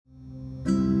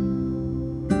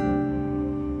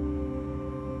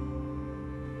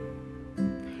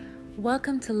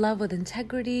Welcome to Love with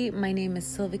Integrity. My name is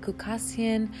Sylvie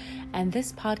Kukassian, and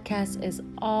this podcast is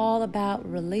all about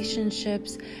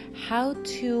relationships, how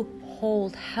to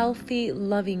hold healthy,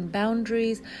 loving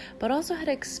boundaries, but also how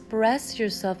to express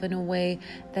yourself in a way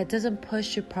that doesn't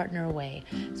push your partner away.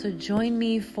 So join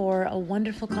me for a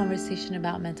wonderful conversation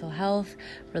about mental health,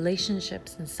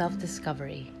 relationships, and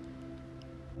self-discovery.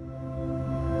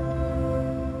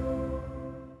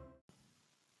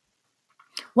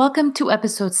 Welcome to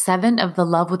episode 7 of the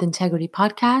Love with Integrity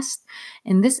podcast.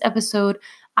 In this episode,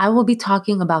 I will be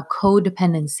talking about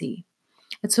codependency.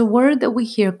 It's a word that we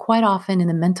hear quite often in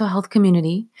the mental health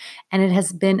community, and it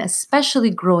has been especially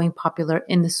growing popular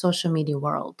in the social media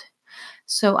world.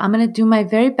 So I'm going to do my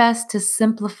very best to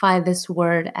simplify this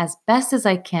word as best as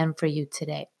I can for you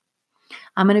today.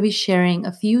 I'm going to be sharing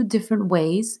a few different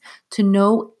ways to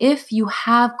know if you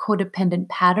have codependent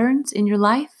patterns in your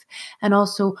life and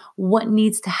also what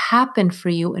needs to happen for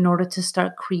you in order to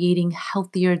start creating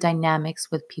healthier dynamics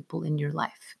with people in your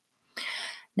life.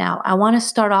 Now, I want to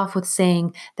start off with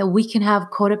saying that we can have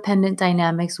codependent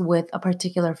dynamics with a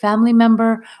particular family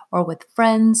member or with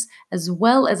friends, as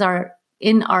well as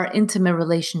in our intimate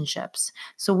relationships.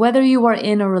 So whether you are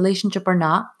in a relationship or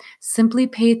not, simply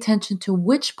pay attention to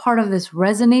which part of this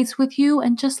resonates with you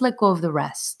and just let go of the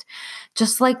rest.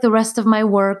 Just like the rest of my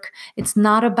work, it's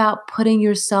not about putting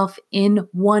yourself in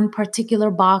one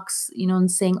particular box, and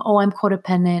saying, oh, I'm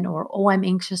codependent, or oh, I'm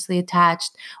anxiously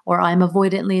attached, or I'm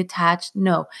avoidantly attached.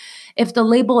 No. If the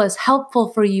label is helpful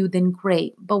for you, then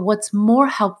great. But what's more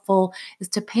helpful is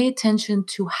to pay attention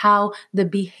to how the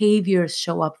behaviors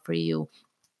show up for you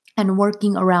and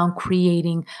working around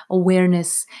creating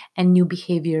awareness and new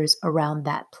behaviors around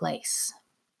that place.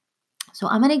 So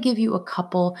I'm going to give you a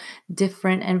couple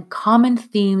different and common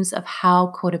themes of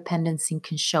how codependency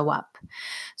can show up.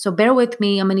 So bear with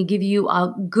me. I'm going to give you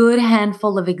a good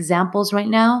handful of examples right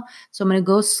now. So I'm going to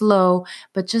go slow,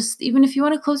 but just even if you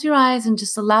want to close your eyes and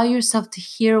just allow yourself to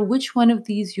hear which one of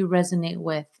these you resonate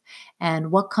with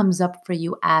and what comes up for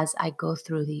you as I go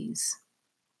through these.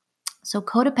 So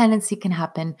codependency can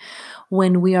happen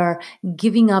when we are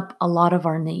giving up a lot of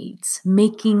our needs,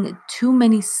 making too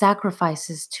many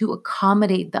sacrifices to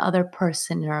accommodate the other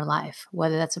person in our life,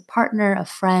 whether that's a partner, a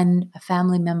friend, a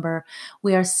family member.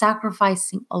 We are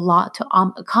sacrificing a lot to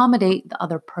accommodate the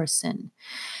other person.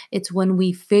 It's when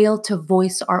we fail to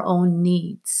voice our own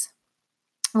needs.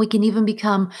 We can even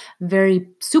become very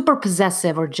super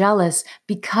possessive or jealous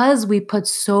because we put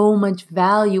so much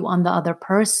value on the other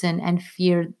person and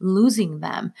fear losing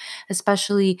them,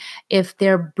 especially if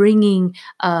they're bringing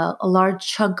a large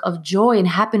chunk of joy and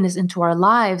happiness into our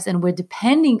lives and we're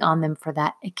depending on them for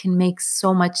that. It can make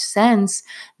so much sense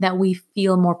that we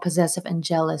feel more possessive and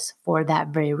jealous for that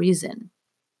very reason.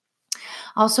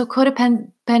 Also,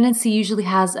 codependency usually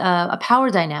has a power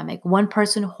dynamic. One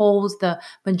person holds the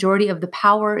majority of the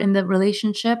power in the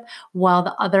relationship, while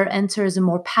the other enters a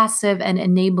more passive and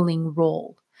enabling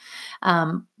role.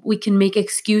 We can make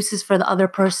excuses for the other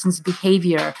person's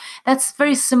behavior. That's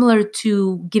very similar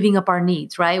to giving up our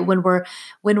needs, right? When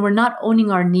we're not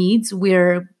owning our needs,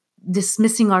 we're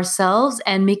dismissing ourselves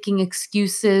and making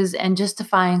excuses and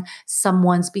justifying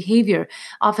someone's behavior.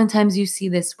 Oftentimes you see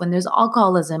this when there's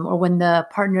alcoholism or when the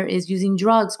partner is using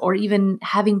drugs or even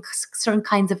having certain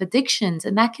kinds of addictions.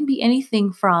 And that can be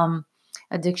anything from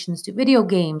addictions to video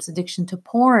games, addiction to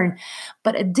porn,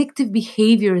 but addictive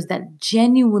behaviors that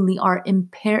genuinely are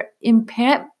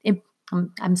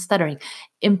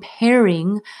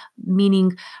impairing,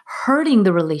 meaning hurting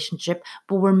the relationship,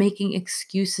 but we're making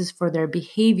excuses for their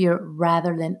behavior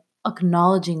rather than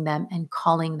acknowledging them and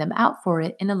calling them out for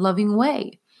it in a loving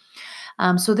way.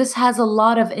 So this has a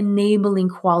lot of enabling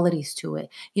qualities to it,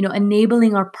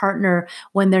 enabling our partner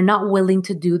when they're not willing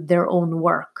to do their own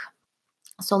work.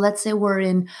 So let's say we're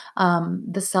in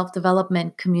the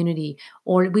self-development community,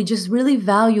 or we just really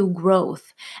value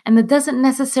growth. And that doesn't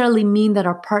necessarily mean that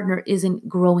our partner isn't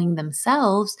growing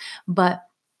themselves,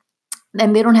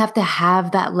 and they don't have to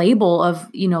have that label of,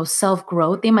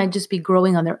 self-growth. They might just be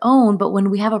growing on their own. But when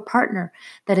we have a partner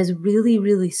that is really,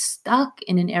 really stuck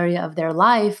in an area of their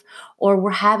life, or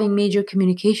we're having major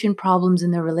communication problems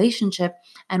in their relationship,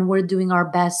 and we're doing our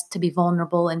best to be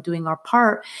vulnerable and doing our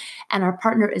part, and our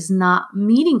partner is not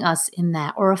meeting us in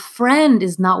that, or a friend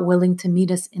is not willing to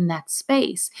meet us in that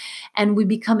space, and we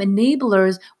become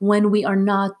enablers when we are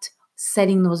not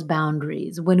setting those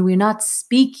boundaries, when we're not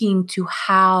speaking to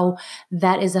how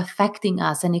that is affecting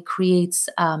us, and it creates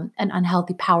an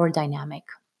unhealthy power dynamic.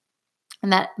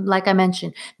 And that, like I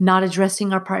mentioned, not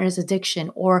addressing our partner's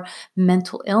addiction or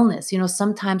mental illness.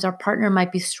 Sometimes our partner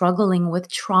might be struggling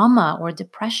with trauma or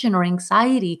depression or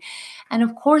anxiety. And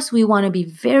of course, we want to be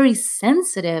very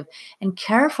sensitive and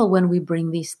careful when we bring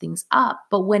these things up.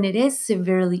 But when it is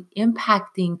severely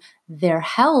impacting their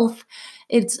health,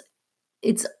 it's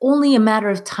only a matter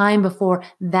of time before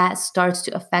that starts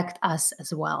to affect us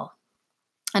as well.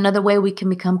 Another way we can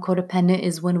become codependent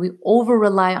is when we over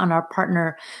rely on our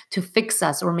partner to fix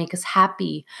us or make us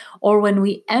happy, or when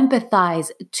we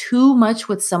empathize too much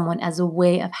with someone as a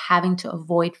way of having to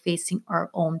avoid facing our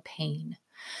own pain.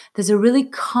 There's a really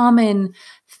common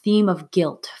theme of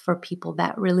guilt for people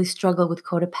that really struggle with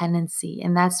codependency.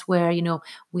 And that's where,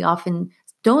 we often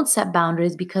don't set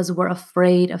boundaries because we're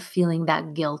afraid of feeling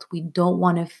that guilt. We don't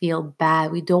want to feel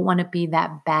bad. We don't want to be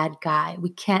that bad guy.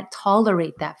 We can't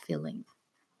tolerate that feeling.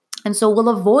 And so we'll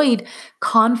avoid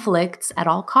conflicts at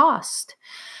all cost.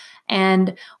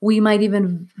 And we might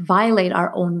even violate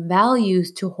our own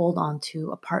values to hold on to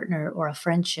a partner or a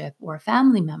friendship or a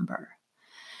family member.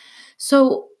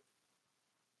 So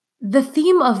the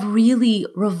theme of really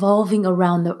revolving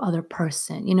around the other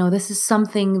person, this is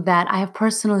something that I have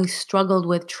personally struggled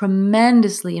with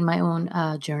tremendously in my own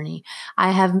journey.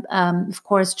 I have, of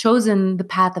course, chosen the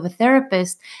path of a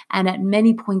therapist, and at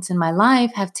many points in my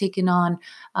life have taken on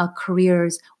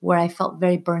careers where I felt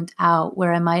very burnt out,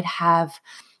 where I might have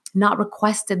not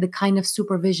requested the kind of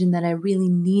supervision that I really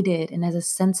needed. And as a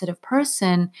sensitive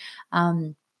person,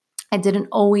 I didn't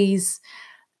always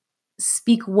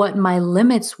speak what my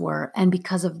limits were. And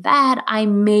because of that, I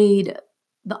made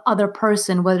the other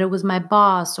person, whether it was my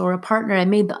boss or a partner, I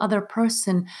made the other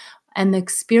person and the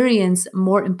experience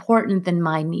more important than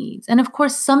my needs. And of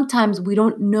course, sometimes we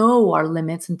don't know our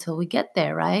limits until we get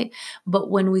there, right?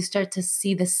 But when we start to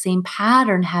see the same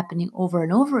pattern happening over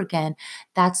and over again,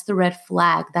 that's the red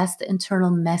flag. That's the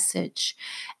internal message.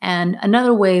 And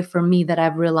another way for me that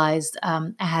I've realized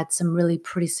I had some really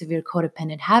pretty severe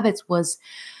codependent habits was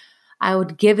I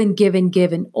would give and give and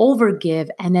give and overgive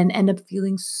and then end up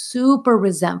feeling super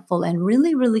resentful and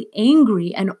really, really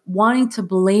angry and wanting to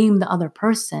blame the other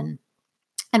person.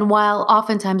 And while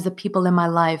oftentimes the people in my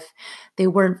life, they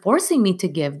weren't forcing me to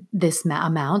give this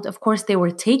amount, of course, they were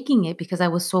taking it because I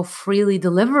was so freely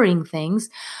delivering things.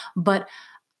 But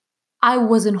I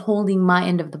wasn't holding my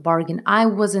end of the bargain. I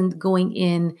wasn't going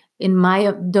in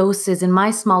my doses, in my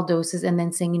small doses, and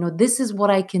then saying, this is what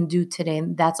I can do today,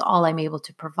 and that's all I'm able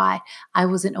to provide. I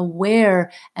wasn't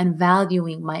aware and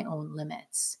valuing my own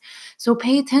limits. So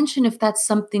pay attention if that's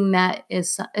something that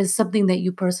is something that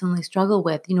you personally struggle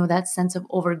with, that sense of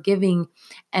overgiving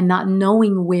and not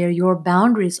knowing where your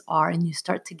boundaries are, and you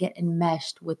start to get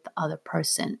enmeshed with the other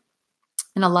person.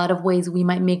 In a lot of ways, we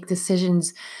might make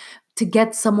decisions to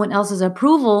get someone else's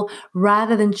approval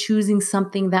rather than choosing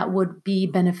something that would be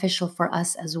beneficial for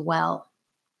us as well.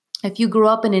 If you grew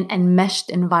up in an enmeshed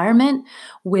environment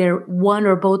where one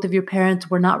or both of your parents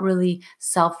were not really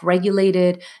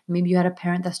self-regulated, maybe you had a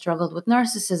parent that struggled with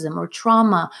narcissism or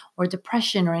trauma or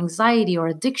depression or anxiety or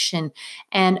addiction,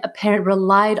 and a parent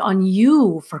relied on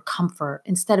you for comfort.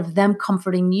 Instead of them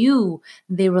comforting you,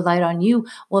 they relied on you.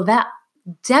 Well, that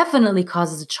definitely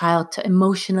causes a child to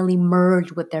emotionally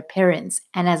merge with their parents,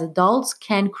 and as adults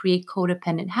can create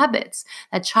codependent habits.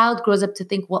 That child grows up to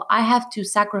think, well, I have to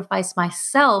sacrifice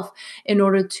myself in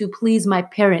order to please my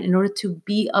parent, in order to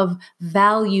be of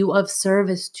value, of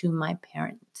service to my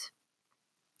parent.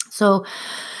 So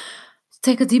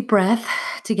take a deep breath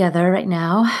together right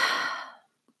now.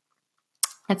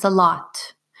 It's a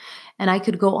lot. And I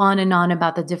could go on and on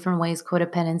about the different ways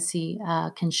codependency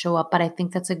can show up, but I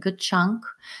think that's a good chunk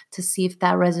to see if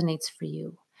that resonates for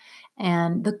you.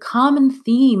 And the common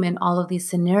theme in all of these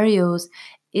scenarios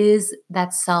is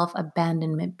that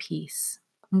self-abandonment piece.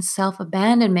 And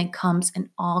self-abandonment comes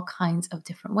in all kinds of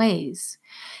different ways.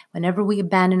 Whenever we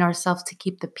abandon ourselves to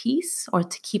keep the peace or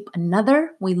to keep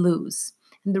another, we lose.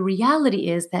 And the reality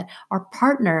is that our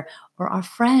partner or our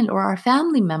friend or our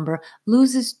family member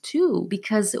loses too,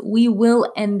 because we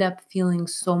will end up feeling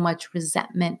so much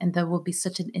resentment, and there will be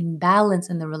such an imbalance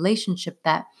in the relationship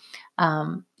that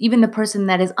even the person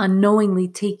that is unknowingly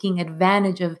taking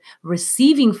advantage of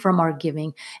receiving from our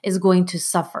giving is going to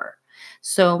suffer.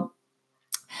 So,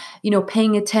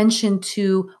 paying attention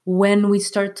to when we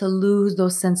start to lose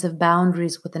those sense of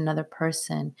boundaries with another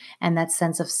person and that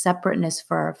sense of separateness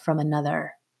from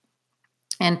another.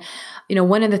 And,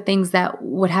 one of the things that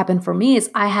would happen for me is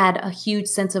I had a huge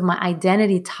sense of my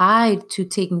identity tied to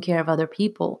taking care of other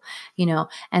people,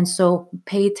 and so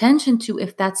pay attention to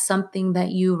if that's something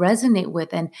that you resonate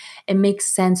with. And it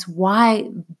makes sense why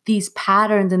these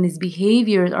patterns and these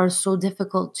behaviors are so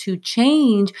difficult to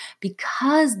change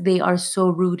because they are so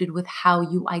rooted with how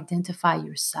you identify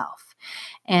yourself.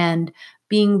 And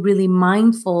being really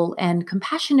mindful and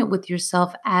compassionate with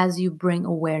yourself as you bring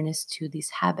awareness to these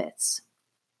habits.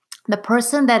 The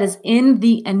person that is in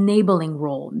the enabling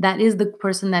role, that is the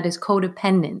person that is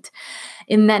codependent,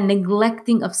 in that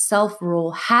neglecting of self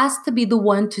role, has to be the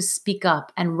one to speak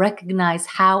up and recognize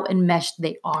how enmeshed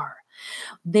they are.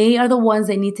 They are the ones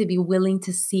that need to be willing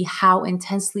to see how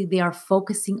intensely they are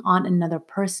focusing on another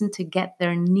person to get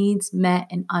their needs met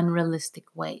in unrealistic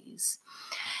ways.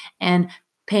 And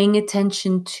paying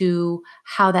attention to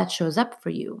how that shows up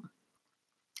for you.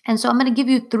 And so I'm going to give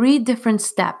you 3 different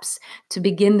steps to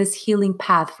begin this healing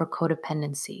path for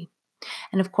codependency.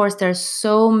 And of course, there's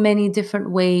so many different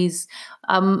ways.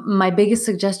 My biggest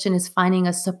suggestion is finding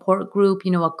a support group.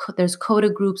 There's CODA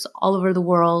groups all over the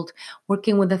world,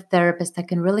 working with a therapist that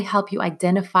can really help you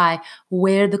identify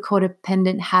where the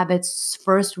codependent habits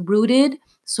first rooted,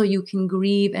 so you can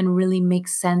grieve and really make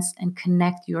sense and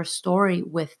connect your story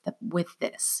with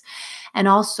this. And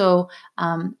also,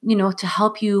 to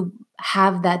help you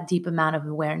have that deep amount of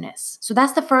awareness. So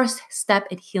that's the first step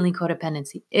in healing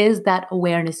codependency, is that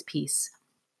awareness piece.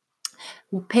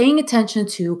 Paying attention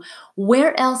to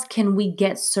where else can we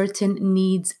get certain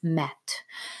needs met.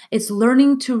 It's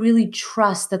learning to really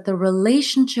trust that the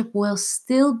relationship will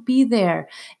still be there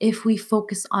if we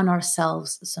focus on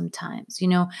ourselves sometimes.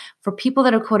 For people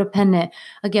that are codependent,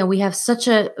 again, we have such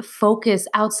a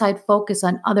outside focus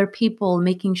on other people,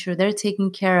 making sure they're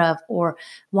taken care of or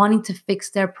wanting to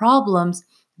fix their problems,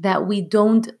 that we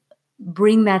don't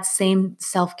bring that same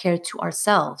self-care to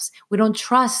ourselves. We don't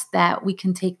trust that we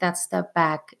can take that step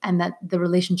back and that the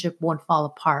relationship won't fall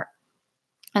apart.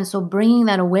 And so bringing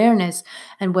that awareness,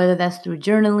 and whether that's through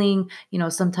journaling,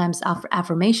 sometimes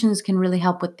affirmations can really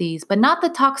help with these, but not the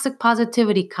toxic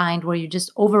positivity kind where you're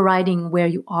just overriding where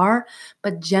you are,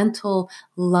 but gentle,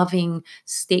 loving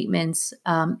statements,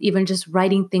 even just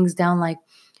writing things down like,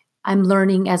 I'm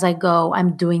learning as I go.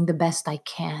 I'm doing the best I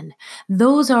can.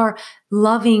 Those are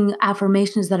loving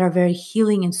affirmations that are very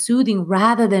healing and soothing,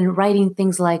 rather than writing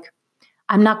things like,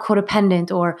 I'm not codependent,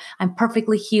 or I'm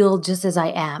perfectly healed just as I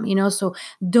am. So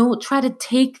don't try to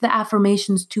take the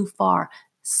affirmations too far.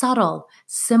 Subtle,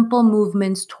 simple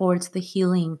movements towards the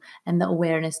healing and the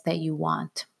awareness that you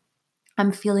want.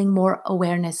 I'm feeling more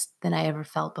awareness than I ever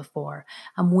felt before.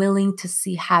 I'm willing to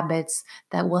see habits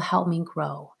that will help me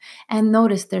grow. And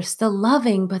notice they're still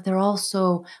loving, but they're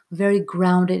also very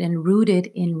grounded and rooted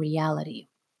in reality.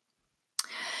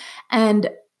 And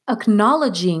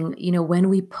acknowledging, when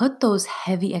we put those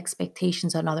heavy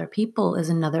expectations on other people is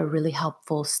another really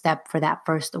helpful step for that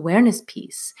first awareness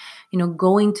piece.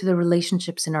 Going to the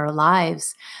relationships in our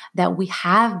lives that we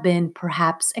have been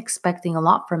perhaps expecting a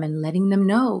lot from, and letting them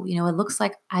know, it looks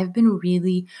like I've been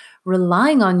really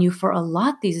relying on you for a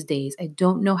lot these days. I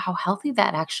don't know how healthy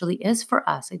that actually is for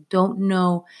us. I don't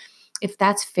know if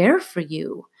that's fair for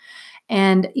you.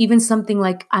 And even something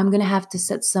like, I'm going to have to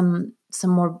set some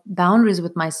more boundaries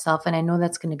with myself. And I know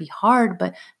that's going to be hard,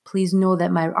 but please know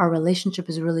that our relationship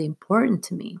is really important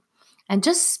to me. And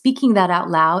just speaking that out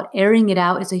loud, airing it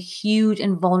out, is a huge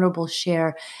and vulnerable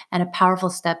share and a powerful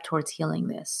step towards healing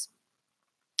this.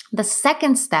 The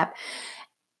second step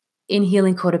in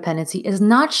healing codependency is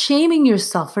not shaming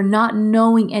yourself for not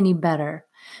knowing any better.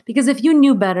 Because if you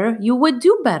knew better, you would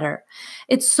do better.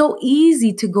 It's so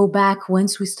easy to go back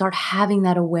once we start having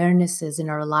that awarenesses in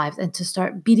our lives, and to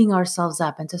start beating ourselves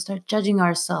up and to start judging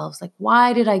ourselves. Like,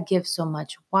 why did I give so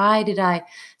much? Why did I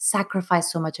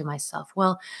sacrifice so much of myself?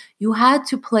 Well, you had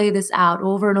to play this out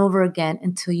over and over again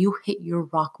until you hit your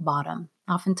rock bottom.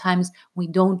 Oftentimes, we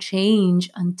don't change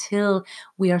until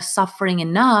we are suffering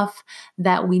enough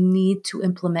that we need to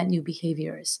implement new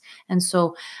behaviors. And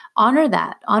so honor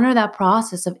that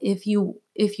process of, if you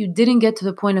didn't get to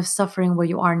the point of suffering where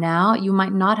you are now, you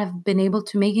might not have been able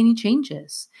to make any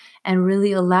changes, and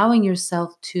really allowing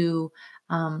yourself to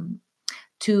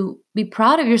be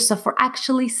proud of yourself for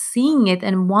actually seeing it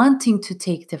and wanting to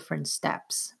take different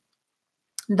steps.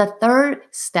 The third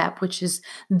step, which is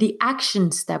the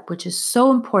action step, which is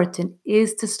so important,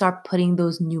 is to start putting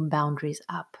those new boundaries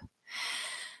up.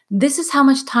 This is how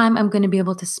much time I'm going to be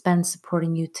able to spend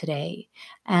supporting you today.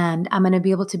 And I'm going to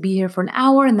be able to be here for an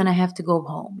hour and then I have to go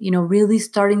home. Really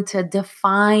starting to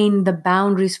define the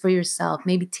boundaries for yourself,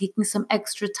 maybe taking some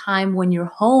extra time when you're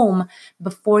home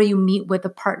before you meet with a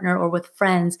partner or with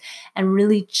friends and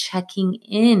really checking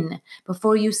in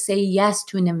before you say yes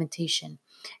to an invitation.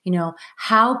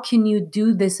 How can you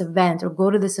do this event or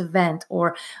go to this event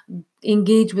or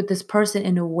engage with this person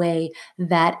in a way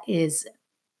that is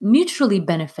mutually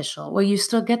beneficial, where you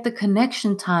still get the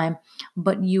connection time,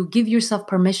 but you give yourself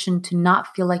permission to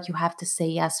not feel like you have to say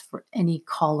yes for any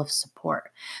call of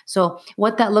support. So,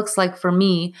 what that looks like for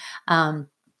me,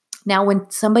 now, when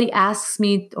somebody asks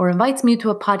me or invites me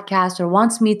to a podcast or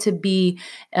wants me to be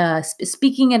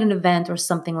speaking at an event or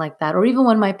something like that, or even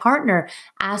when my partner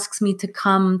asks me to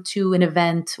come to an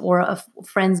event or a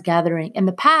friend's gathering, in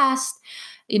the past,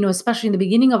 especially in the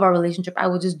beginning of our relationship, I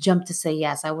would just jump to say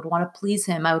yes. I would want to please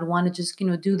him. I would want to just,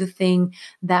 do the thing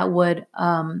that would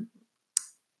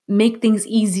make things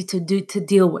easy to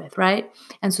deal with, right?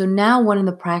 And so now one of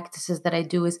the practices that I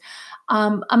do is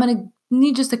I'm going to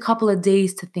need just a couple of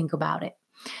days to think about it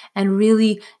and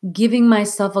really giving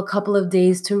myself a couple of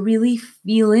days to really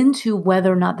feel into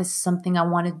whether or not this is something I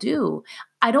want to do.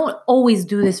 I don't always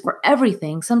do this for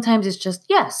everything. Sometimes it's just,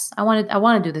 yes, I want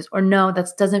to do this, or no, that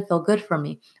doesn't feel good for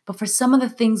me. But for some of the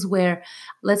things where,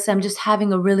 let's say I'm just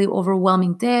having a really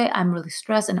overwhelming day, I'm really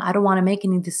stressed and I don't want to make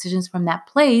any decisions from that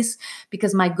place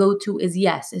because my go-to is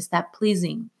yes, is that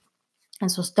pleasing.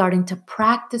 And so starting to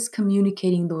practice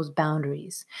communicating those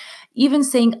boundaries. Even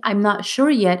saying, I'm not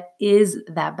sure yet, is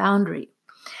that boundary.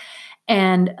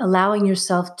 And allowing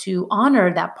yourself to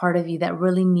honor that part of you that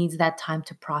really needs that time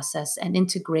to process and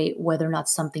integrate whether or not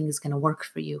something is going to work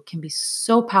for you can be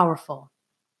so powerful.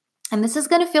 And this is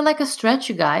going to feel like a stretch,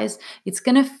 you guys. It's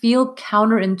going to feel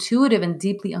counterintuitive and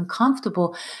deeply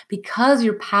uncomfortable because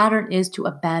your pattern is to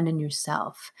abandon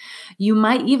yourself. You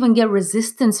might even get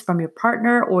resistance from your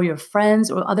partner or your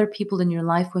friends or other people in your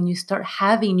life when you start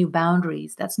having new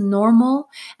boundaries. That's normal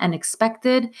and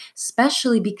expected,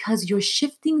 especially because you're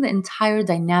shifting the entire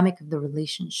dynamic of the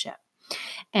relationship.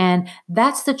 And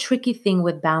that's the tricky thing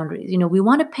with boundaries. We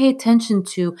want to pay attention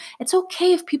to, it's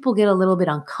okay if people get a little bit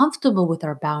uncomfortable with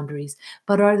our boundaries,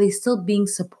 but are they still being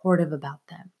supportive about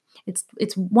them?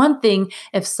 It's one thing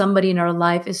if somebody in our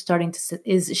life is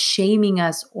shaming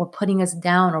us or putting us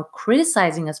down or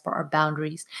criticizing us for our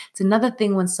boundaries. It's another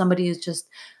thing when somebody is just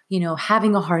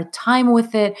having a hard time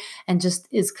with it and just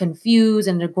is confused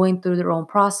and they're going through their own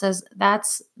process.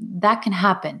 That can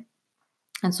happen.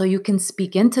 And so you can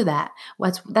speak into that.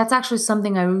 That's actually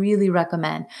something I really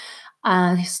recommend.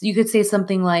 You could say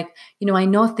something like, I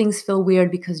know things feel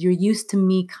weird because you're used to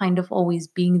me kind of always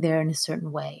being there in a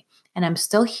certain way. And I'm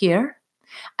still here.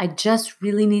 I just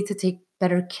really need to take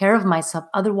better care of myself.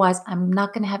 Otherwise, I'm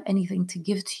not going to have anything to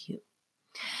give to you.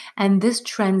 And this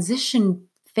transition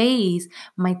phase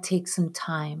might take some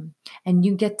time. And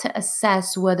you get to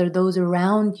assess whether those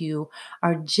around you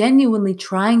are genuinely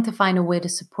trying to find a way to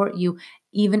support you,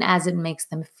 even as it makes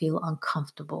them feel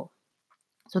uncomfortable.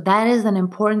 So that is an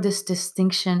important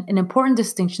distinction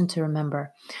to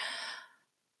remember.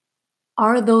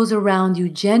 Are those around you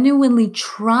genuinely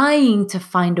trying to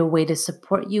find a way to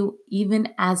support you,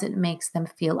 even as it makes them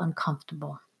feel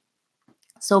uncomfortable?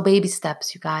 So baby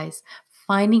steps, you guys.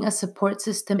 Finding a support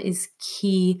system is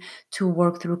key to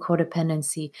work through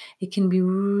codependency. It can be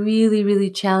really, really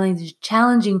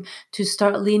challenging to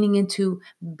start leaning into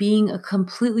being a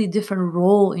completely different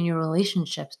role in your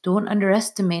relationships. Don't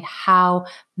underestimate how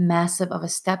massive of a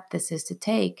step this is to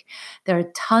take. There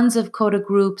are tons of coda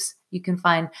groups. You can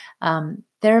find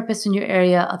therapists in your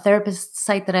area. A therapist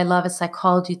site that I love is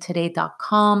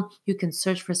psychologytoday.com. You can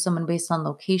search for someone based on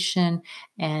location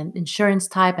and insurance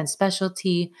type and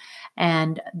specialty.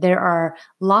 And there are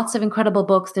lots of incredible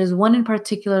books. There's one in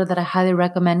particular that I highly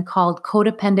recommend called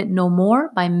Codependent No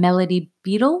More by Melody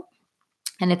Beadle.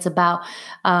 And it's about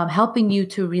helping you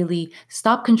to really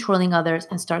stop controlling others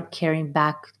and start caring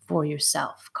back for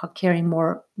yourself, caring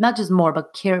more, not just more,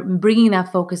 but bringing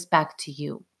that focus back to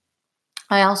you.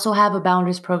 I also have a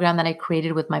boundaries program that I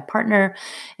created with my partner.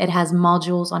 It has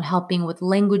modules on helping with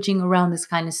languaging around this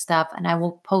kind of stuff. And I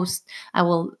will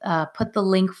put the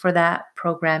link for that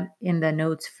program in the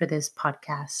notes for this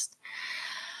podcast.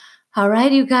 All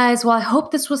right, you guys. Well, I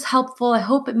hope this was helpful. I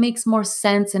hope it makes more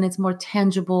sense and it's more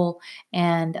tangible.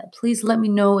 And please let me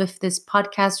know if this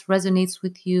podcast resonates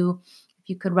with you. If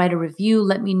you could write a review,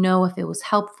 let me know if it was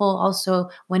helpful. Also,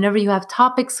 whenever you have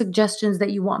topic suggestions that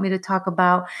you want me to talk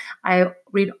about, I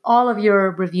read all of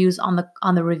your reviews on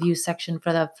the review section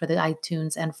for the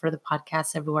iTunes and for the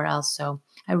podcast everywhere else. So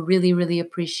I really, really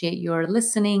appreciate your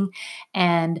listening,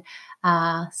 and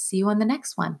see you on the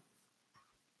next one.